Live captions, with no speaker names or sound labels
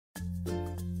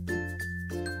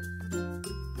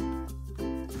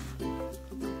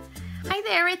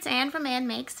Hi there, it's Ann from Ann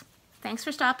Makes. Thanks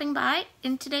for stopping by.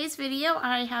 In today's video,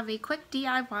 I have a quick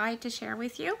DIY to share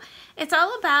with you. It's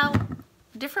all about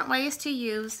different ways to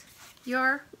use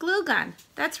your glue gun.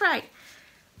 That's right.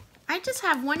 I just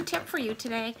have one tip for you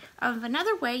today of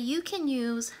another way you can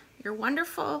use your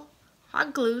wonderful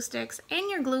hot glue sticks and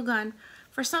your glue gun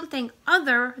for something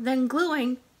other than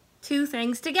gluing two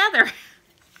things together.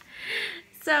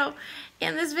 So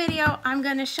in this video, I'm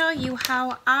going to show you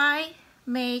how I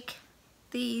make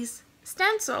these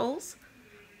stencils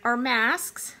or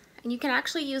masks, and you can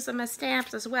actually use them as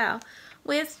stamps as well,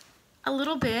 with a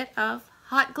little bit of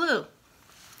hot glue.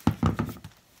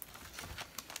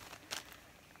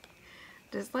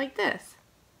 Just like this.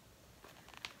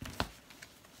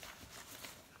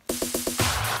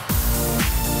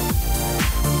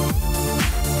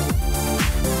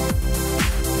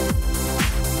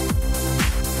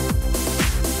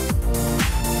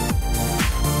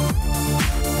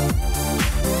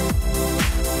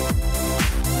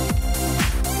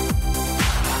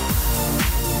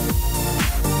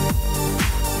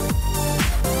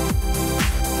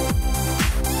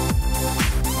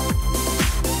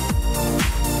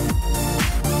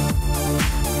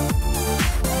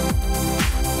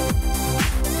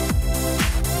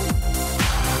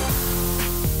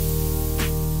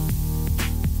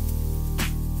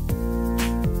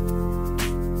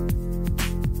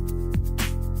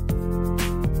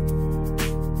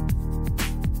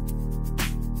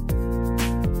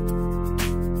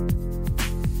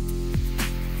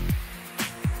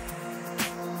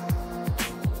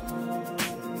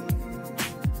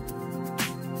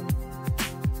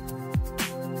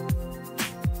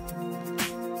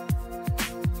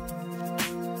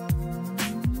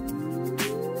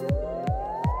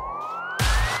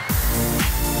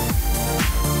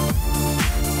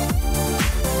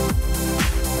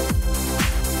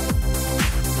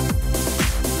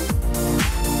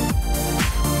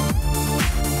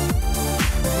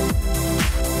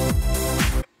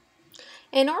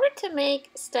 In order to make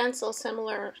stencils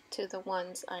similar to the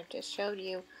ones I just showed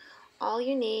you, all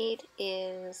you need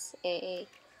is a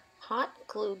hot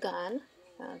glue gun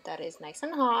that is nice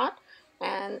and hot,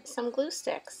 and some glue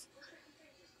sticks.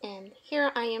 And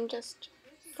here I am just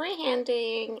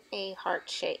freehanding a heart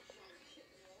shape.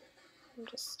 I'm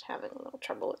just having a little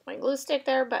trouble with my glue stick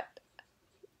there, but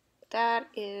that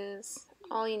is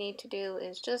all you need to do,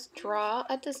 is just draw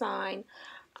a design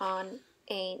on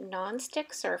a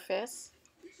non-stick surface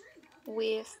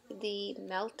with the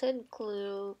melted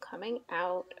glue coming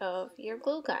out of your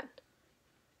glue gun.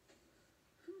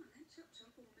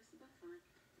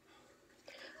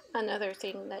 Another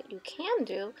thing that you can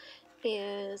do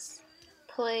is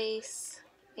place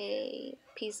a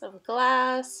piece of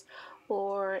glass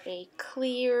or a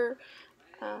clear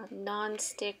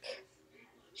non-stick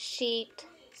sheet,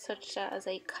 such as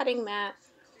a cutting mat,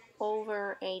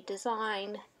 over a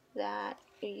design that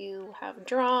you have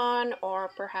drawn, or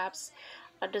perhaps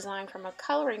a design from a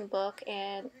coloring book,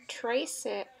 and trace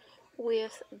it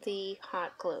with the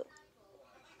hot glue.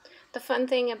 The fun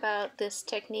thing about this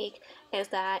technique is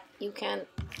that you can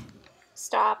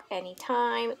stop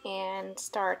anytime and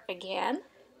start again.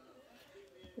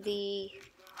 The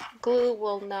glue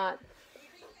will not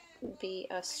be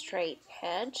a straight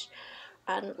edge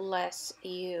unless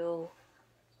you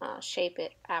shape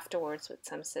it afterwards with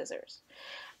some scissors.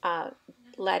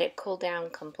 Let it cool down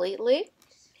completely,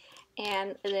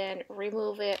 and then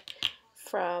remove it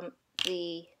from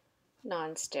the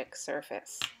non-stick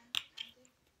surface.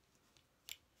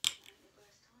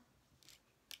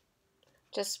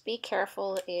 Just be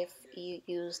careful if you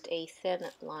used a thin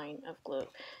line of glue.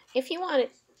 If you want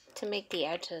it to make the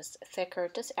edges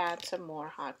thicker, just add some more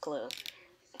hot glue.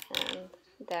 And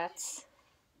that's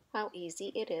how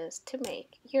easy it is to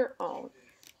make your own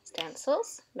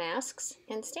stencils, masks,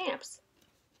 and stamps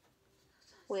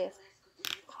with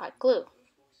hot glue.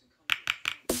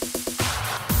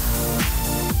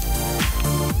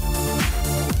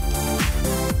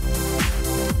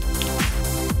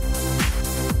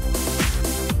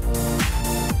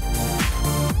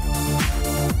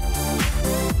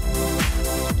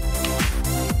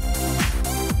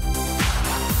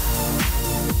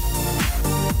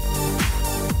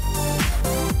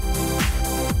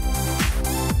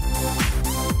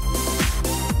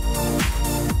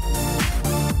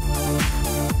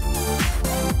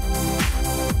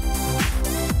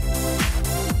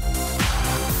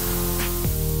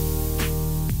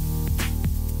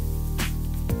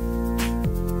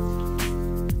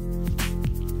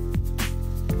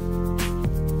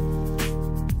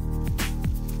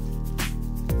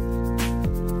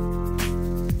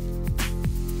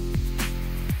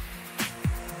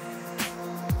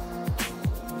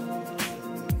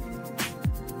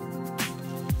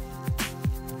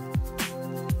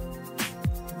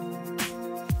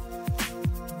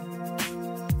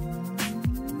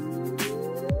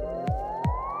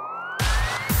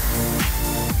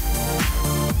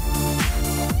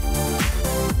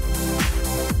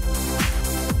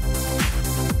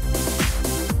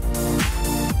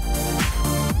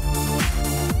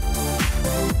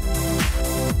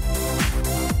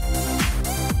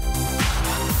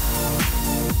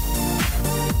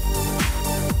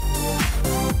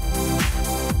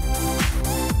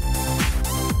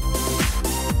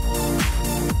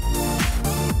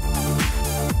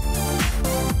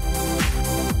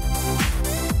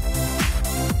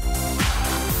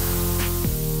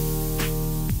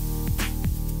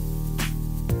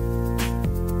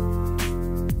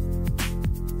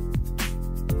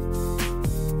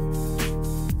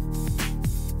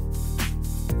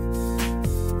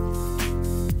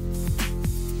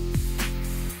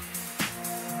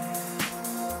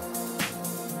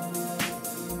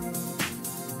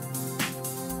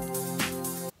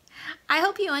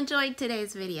 hope you enjoyed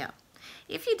today's video.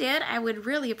 If you did, I would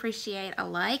really appreciate a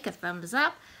like, a thumbs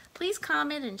up. Please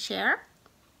comment and share.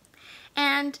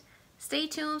 And stay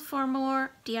tuned for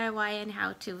more DIY and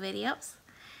how-to videos.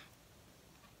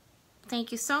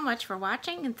 Thank you so much for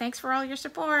watching, and thanks for all your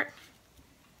support.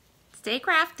 Stay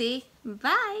crafty.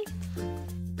 Bye.